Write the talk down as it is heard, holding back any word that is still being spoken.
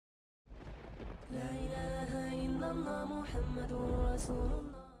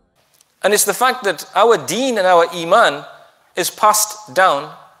And it's the fact that our deen and our iman is passed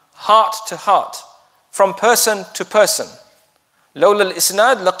down heart to heart, from person to person. لولا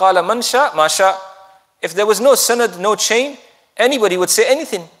الإسناد لقال من شاء ما شاء. If there was no sanad, no chain, anybody would say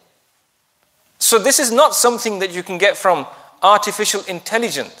anything. So this is not something that you can get from artificial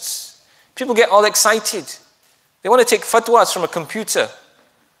intelligence. People get all excited. They want to take fatwas from a computer.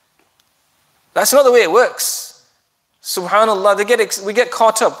 That's not the way it works. Subhanallah, we get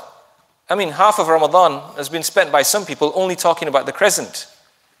caught up. I mean, half of Ramadan has been spent by some people only talking about the crescent.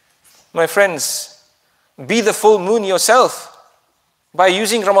 My friends, be the full moon yourself. By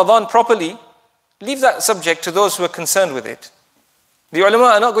using Ramadan properly, leave that subject to those who are concerned with it. The ulama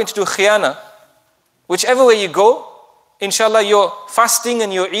are not going to do khiyana. Whichever way you go, inshallah, your fasting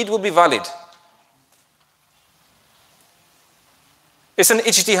and your Eid will be valid. It's an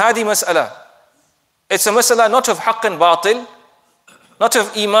ijtihadi mas'ala. It's a mas'ala not of haqq and batil, not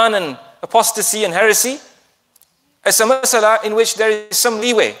of iman and apostasy and heresy. It's a mas'ala in which there is some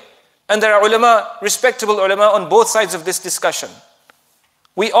leeway. And there are ulama, respectable ulama on both sides of this discussion.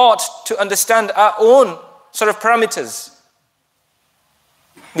 We ought to understand our own sort of parameters.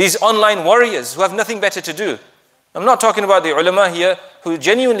 These online warriors who have nothing better to do. I'm not talking about the ulama here who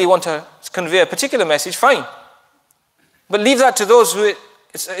genuinely want to convey a particular message, fine. But leave that to those who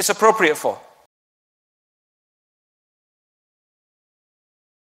it's appropriate for.